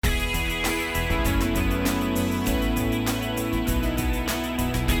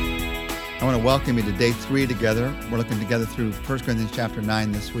I want to welcome you to day 3 together. We're looking together through 1 Corinthians chapter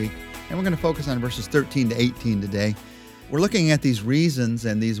 9 this week, and we're going to focus on verses 13 to 18 today. We're looking at these reasons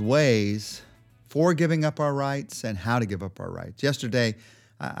and these ways for giving up our rights and how to give up our rights. Yesterday,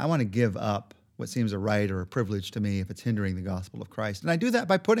 I want to give up what seems a right or a privilege to me if it's hindering the gospel of Christ. And I do that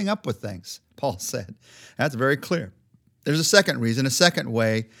by putting up with things, Paul said. That's very clear. There's a second reason, a second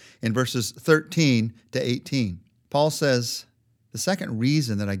way in verses 13 to 18. Paul says, the second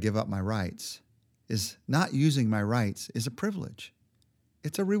reason that I give up my rights is not using my rights is a privilege.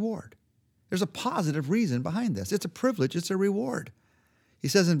 It's a reward. There's a positive reason behind this. It's a privilege. It's a reward. He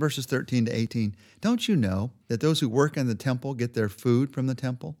says in verses 13 to 18, don't you know that those who work in the temple get their food from the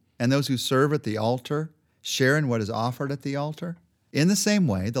temple, and those who serve at the altar share in what is offered at the altar? In the same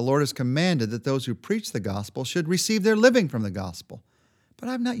way, the Lord has commanded that those who preach the gospel should receive their living from the gospel. But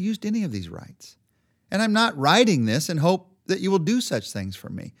I've not used any of these rights. And I'm not writing this in hope that you will do such things for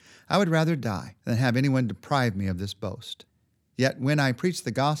me. I would rather die than have anyone deprive me of this boast. Yet when I preach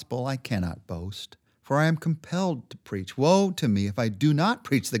the gospel, I cannot boast, for I am compelled to preach. Woe to me if I do not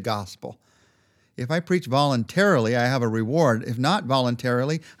preach the gospel. If I preach voluntarily, I have a reward. If not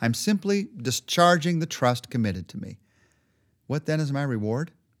voluntarily, I'm simply discharging the trust committed to me. What then is my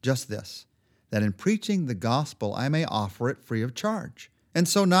reward? Just this, that in preaching the gospel, I may offer it free of charge, and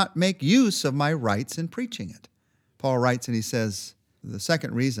so not make use of my rights in preaching it. Paul writes and he says, the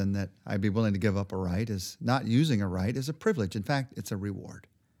second reason that I'd be willing to give up a right is not using a right is a privilege. In fact, it's a reward.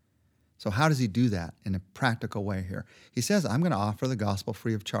 So how does he do that in a practical way here? He says, I'm going to offer the gospel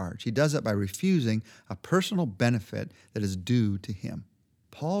free of charge. He does it by refusing a personal benefit that is due to him.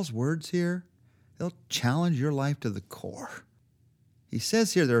 Paul's words here, they'll challenge your life to the core. He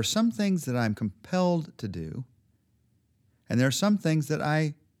says here, there are some things that I'm compelled to do, and there are some things that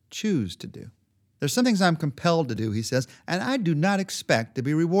I choose to do. There's some things I'm compelled to do, he says, and I do not expect to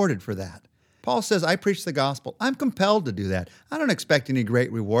be rewarded for that. Paul says, I preach the gospel. I'm compelled to do that. I don't expect any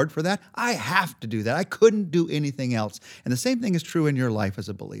great reward for that. I have to do that. I couldn't do anything else. And the same thing is true in your life as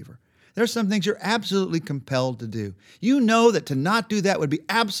a believer. There are some things you're absolutely compelled to do. You know that to not do that would be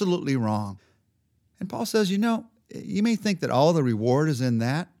absolutely wrong. And Paul says, you may think that all the reward is in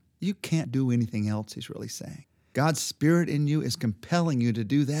that. You can't do anything else, he's really saying. God's Spirit in you is compelling you to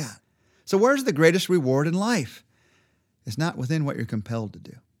do that. So where's the greatest reward in life? It's not within what you're compelled to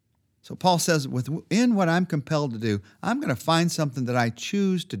do. So Paul says, within what I'm compelled to do, I'm going to find something that I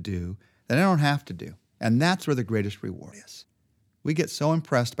choose to do that I don't have to do. And that's where the greatest reward is. We get so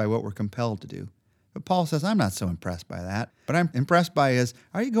impressed by what we're compelled to do. But Paul says, I'm not so impressed by that. What I'm impressed by is,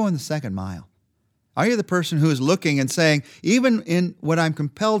 are you going the second mile? Are you the person who is looking and saying, even in what I'm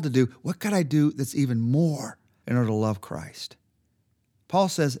compelled to do, what could I do that's even more in order to love Christ? Paul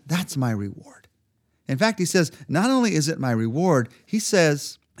says, that's my reward. In fact, he says, not only is it my reward, he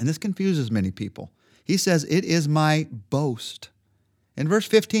says, and this confuses many people, he says, it is my boast. In verse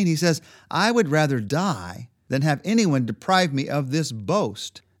 15, he says, I would rather die than have anyone deprive me of this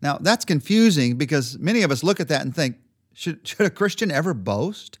boast. Now, that's confusing because many of us look at that and think, should a Christian ever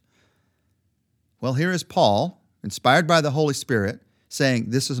boast? Well, here is Paul, inspired by the Holy Spirit, saying,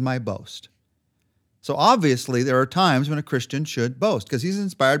 this is my boast. So obviously, there are times when a Christian should boast because he's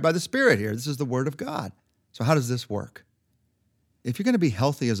inspired by the Spirit here. This is the Word of God. So how does this work? If you're going to be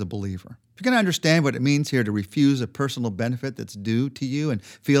healthy as a believer, if you're going to understand what it means here to refuse a personal benefit that's due to you and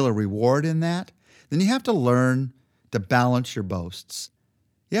feel a reward in that, then you have to learn to balance your boasts.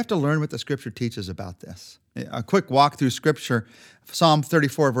 You have to learn what the Scripture teaches about this. A quick walk through Scripture. Psalm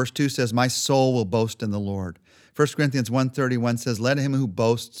 34, verse 2 says, my soul will boast in the Lord. 1 Corinthians 1:31 says, let him who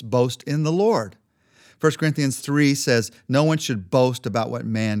boasts boast in the Lord. 1 Corinthians 3 says, no one should boast about what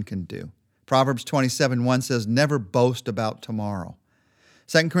man can do. Proverbs 27:1 says, never boast about tomorrow.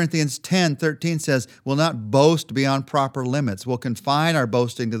 2 Corinthians 10:13 says, we'll not boast beyond proper limits. We'll confine our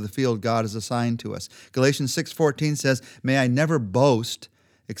boasting to the field God has assigned to us. Galatians 6:14 says, may I never boast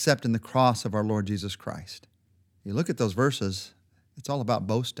except in the cross of our Lord Jesus Christ. You look at those verses, it's all about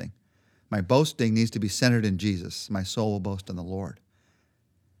boasting. My boasting needs to be centered in Jesus. My soul will boast in the Lord.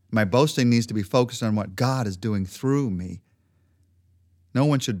 My boasting needs to be focused on what God is doing through me. No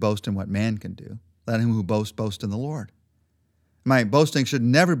one should boast in what man can do. Let him who boasts boast in the Lord. My boasting should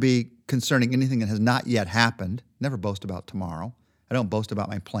never be concerning anything that has not yet happened. Never boast about tomorrow. I don't boast about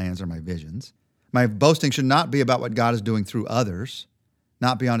my plans or my visions. My boasting should not be about what God is doing through others,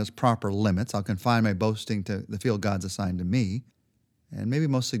 not beyond its proper limits. I'll confine my boasting to the field God's assigned to me. And maybe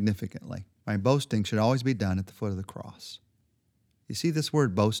most significantly, my boasting should always be done at the foot of the cross. You see this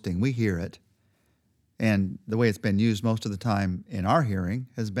word boasting, we hear it, and the way it's been used most of the time in our hearing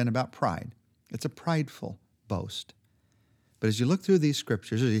has been about pride. It's a prideful boast. But as you look through these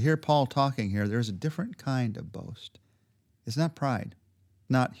scriptures, as you hear Paul talking here, there's a different kind of boast. It's not pride,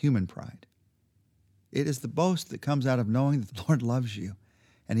 not human pride. It is the boast that comes out of knowing that the Lord loves you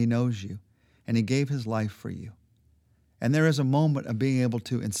and He knows you and He gave His life for you. And there is a moment of being able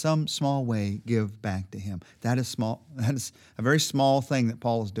to, in some small way, give back to Him. That is small. That is a very small thing that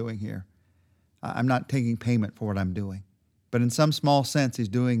Paul is doing here. I'm not taking payment for what I'm doing. But in some small sense, he's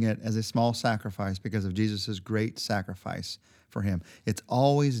doing it as a small sacrifice because of Jesus' great sacrifice for him. It's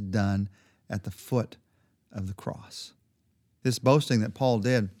always done at the foot of the cross. This boasting that Paul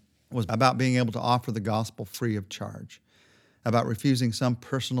did was about being able to offer the gospel free of charge, about refusing some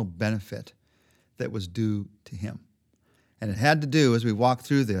personal benefit that was due to him. And it had to do, as we walk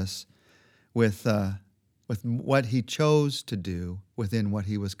through this, with what he chose to do within what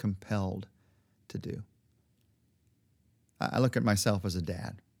he was compelled to do. I look at myself as a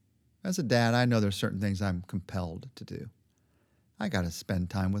dad. As a dad, I know there's certain things I'm compelled to do. I got to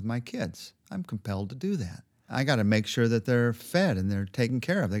spend time with my kids. I'm compelled to do that. I got to make sure that they're fed and they're taken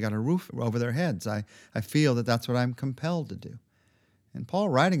care of. They got a roof over their heads. I feel that that's what I'm compelled to do. And Paul,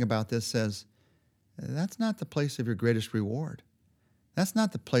 writing about this, says, that's not the place of your greatest reward. That's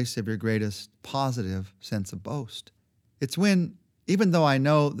not the place of your greatest positive sense of boast. It's when, even though I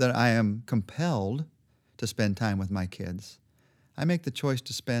know that I am compelled to spend time with my kids, I make the choice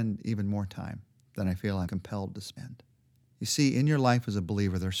to spend even more time than I feel I'm compelled to spend. You see, in your life as a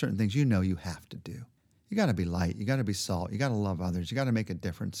believer, there are certain things you know you have to do. You got to be light. You got to be salt. You got to love others. You got to make a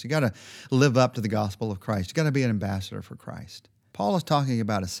difference. You got to live up to the gospel of Christ. You got to be an ambassador for Christ. Paul is talking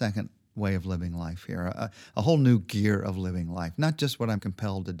about a second way of living life here, a whole new gear of living life, not just what I'm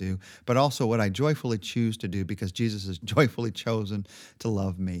compelled to do, but also what I joyfully choose to do because Jesus has joyfully chosen to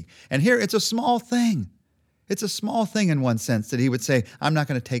love me. And here it's a small thing. It's a small thing in one sense that he would say, I'm not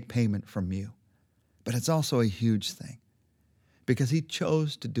going to take payment from you. But it's also a huge thing because he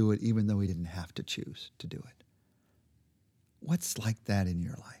chose to do it even though he didn't have to choose to do it. What's like that in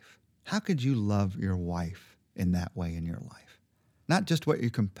your life? How could you love your wife in that way in your life? Not just what you're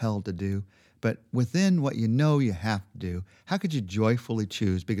compelled to do, but within what you know you have to do, how could you joyfully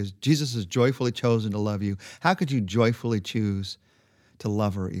choose? Because Jesus has joyfully chosen to love you. How could you joyfully choose to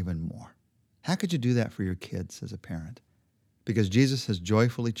love her even more? How could you do that for your kids as a parent? Because Jesus has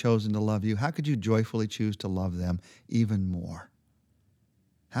joyfully chosen to love you, how could you joyfully choose to love them even more?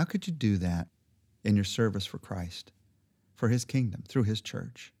 How could you do that in your service for Christ, for His kingdom, through His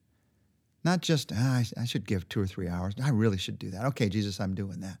church? Not just, I should give 2 or 3 hours. I really should do that. Okay, Jesus, I'm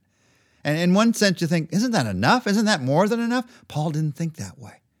doing that. And in one sense, you think, isn't that enough? Isn't that more than enough? Paul didn't think that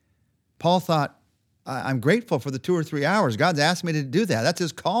way. Paul thought, I'm grateful for the 2 or 3 hours. God's asked me to do that. That's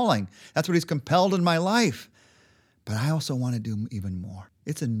His calling. That's what He's compelled in my life. But I also want to do even more.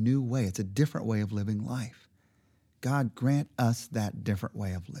 It's a new way. It's a different way of living life. God, grant us that different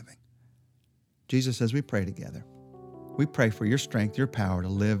way of living. Jesus, as we pray together, we pray for your strength, your power to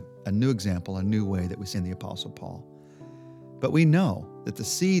live a new example, a new way that we see in the Apostle Paul. But we know that the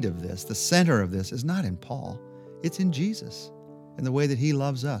seed of this, the center of this, is not in Paul. It's in Jesus and the way that He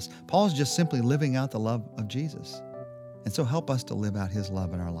loves us. Paul's just simply living out the love of Jesus. And so help us to live out His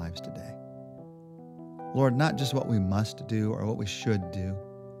love in our lives today. Lord, not just what we must do or what we should do.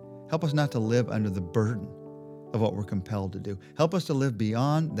 Help us not to live under the burden of what we're compelled to do. Help us to live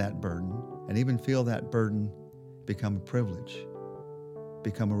beyond that burden and even feel that burden become a privilege,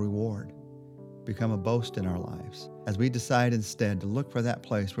 become a reward, become a boast in our lives as we decide instead to look for that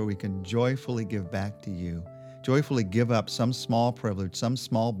place where we can joyfully give back to you, joyfully give up some small privilege, some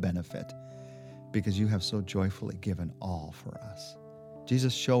small benefit, because you have so joyfully given all for us.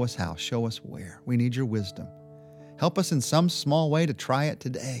 Jesus, show us how, show us where. We need your wisdom. Help us in some small way to try it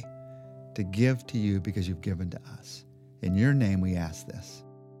today, to give to you because you've given to us. In your name we ask this.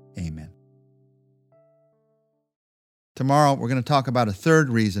 Amen. Tomorrow we're going to talk about a third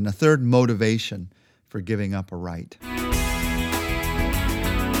reason, a third motivation for giving up a right.